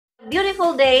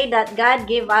beautiful day that God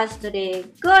gave us today.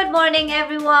 Good morning,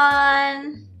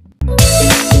 everyone!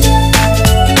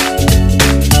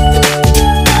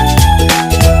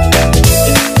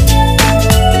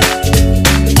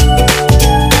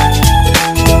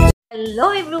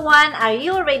 Hello everyone! Are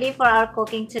you ready for our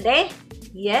cooking today?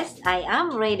 Yes, I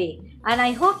am ready. And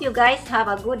I hope you guys have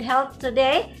a good health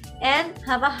today and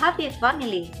have a happy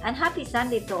family and happy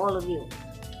Sunday to all of you.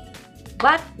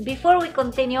 But before we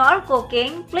continue our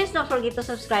cooking, please don't forget to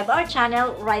subscribe our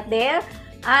channel right there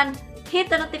and hit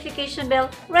the notification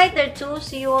bell right there too,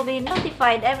 so you will be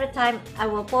notified every time I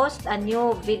will post a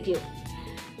new video.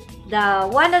 The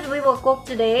one that we will cook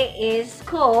today is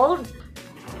called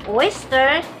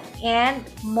Oyster and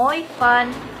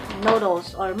Maifun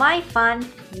Noodles, or Maifun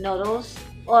Noodles,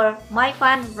 or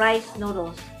Maifun rice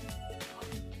noodles.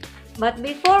 But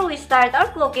before we start our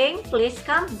cooking, please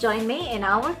come join me in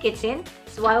our kitchen,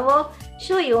 so I will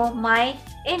show you my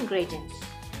ingredients.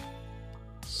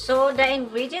 So the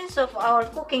ingredients of our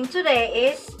cooking today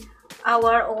is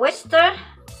our oyster,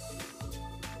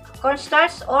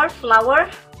 cornstarch or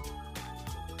flour.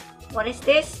 What is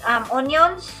this?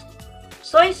 Onions,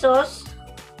 soy sauce,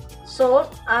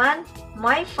 salt, and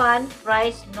Maifun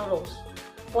rice noodles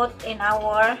put in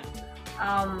our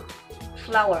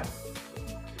flour.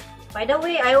 By the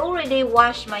way, I already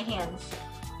washed my hands.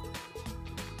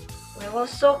 We will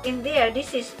soak in there.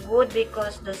 This is good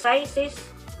because the sizes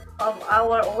of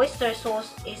our oyster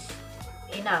sauce is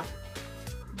enough.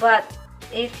 But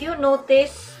if you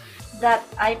notice that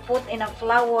I put in a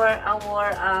flour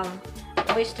our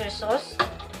oyster sauce,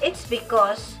 it's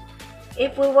because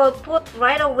if we will put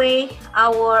right away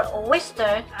our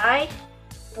oyster, I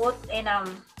put in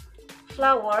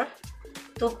flour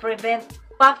to prevent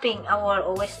popping our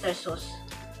oyster sauce.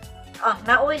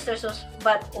 Not oyster sauce,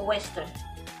 but oyster.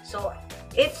 So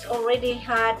it's already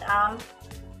had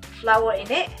flour in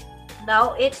it.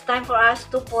 Now it's time for us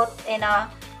to put in a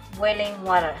boiling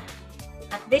water.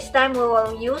 At this time, we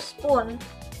will use spoon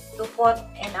to put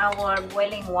in our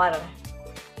boiling water.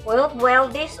 We'll boil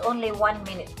this only 1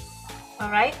 minute.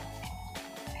 Alright,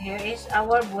 here is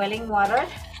our boiling water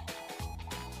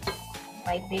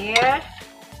right there,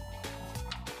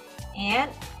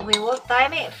 and we will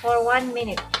time it for 1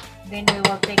 minute, then we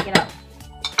will take it out.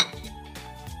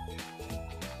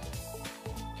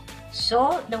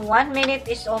 So the 1 minute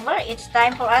is over. It's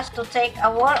time for us to take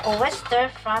our oyster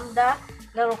from the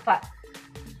little pot.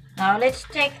 Now let's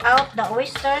take out the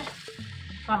oyster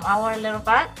from our little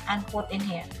pot and put in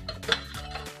here.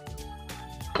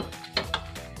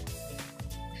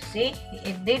 See,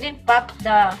 it didn't pop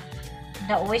the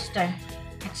oyster.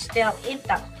 It's still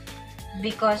intact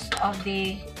because of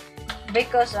the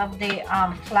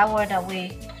flour that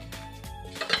we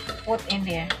put in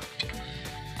there.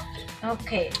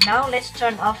 Okay, now let's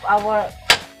turn off our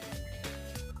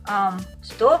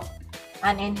stove,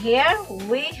 and in here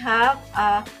we have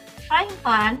a frying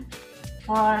pan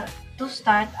to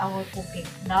start our cooking.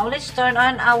 Now let's turn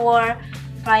on our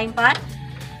frying pan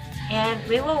and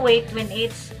we will wait when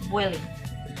it's boiling.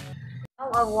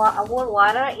 Now our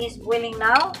water is boiling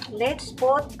now. Let's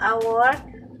put our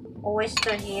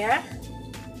oyster here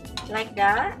like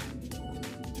that.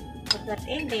 Put that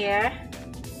in there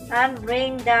and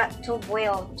bring that to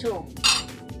boil too.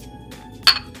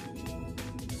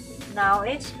 Now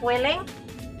it's boiling.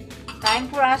 Time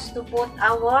for us to put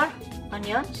our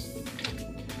onions,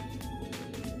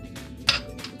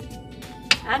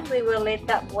 and we will let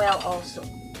that boil also.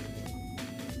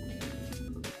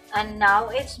 And now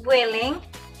it's boiling.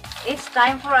 It's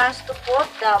time for us to put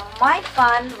the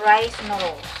Maifun rice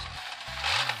noodles.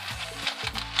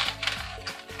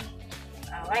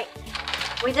 Alright.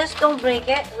 We just don't break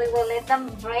it. We will let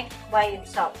them break by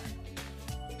itself.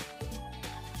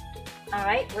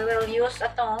 Alright. We will use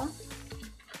a tongue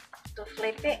to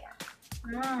flip it.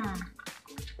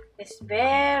 It's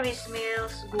very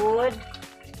smells good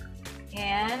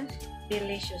and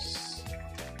delicious.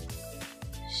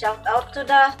 Shout out to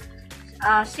the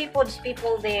seafoods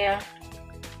people there.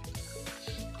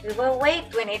 We will wait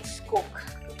when it's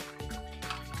cooked.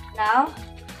 Now,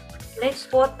 let's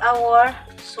put our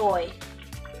soy.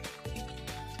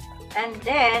 And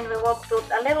then we will put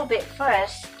a little bit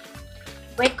first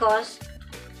because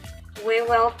we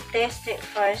will taste it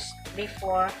first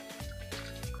before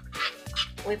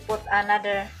we put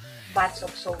another batch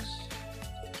of sauce.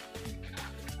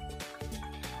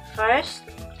 First,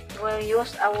 we'll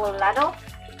use our ladle,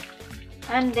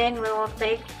 and then we will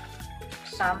take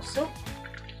some soup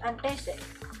and taste it.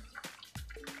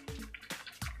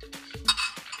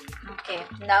 Okay,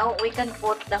 now we can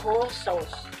put the whole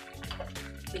sauce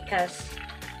because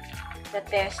the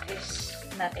taste is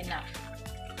not enough.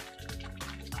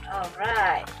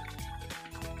 Alright.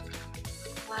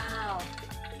 Wow.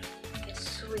 It's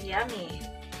so yummy.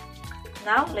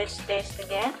 Now, let's taste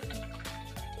again.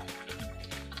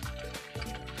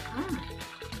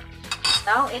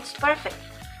 Now, it's perfect.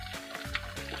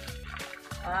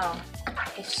 Wow.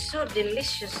 It's so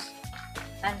delicious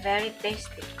and very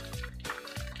tasty.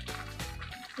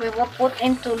 We will put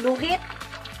into luhit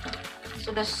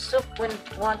so the soup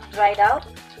won't dry out.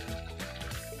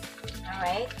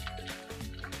 Alright.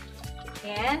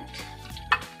 And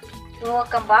we will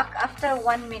come back after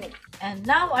 1 minute. And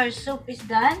now our soup is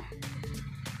done.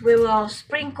 We will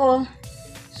sprinkle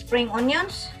spring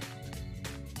onions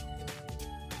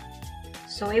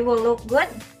so it will look good.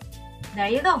 There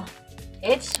you go.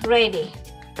 It's ready.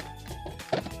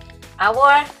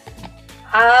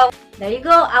 There you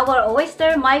go. Our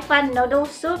oyster Maifun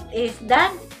Noodles soup is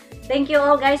done. Thank you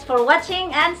all guys for watching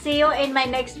and see you in my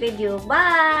next video.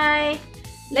 Bye!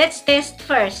 Let's taste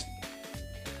first.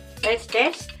 Let's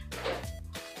taste.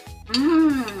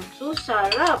 So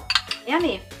sarap.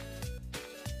 Yummy.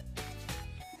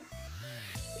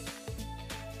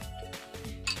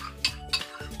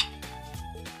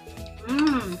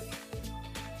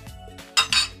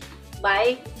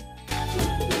 Bye.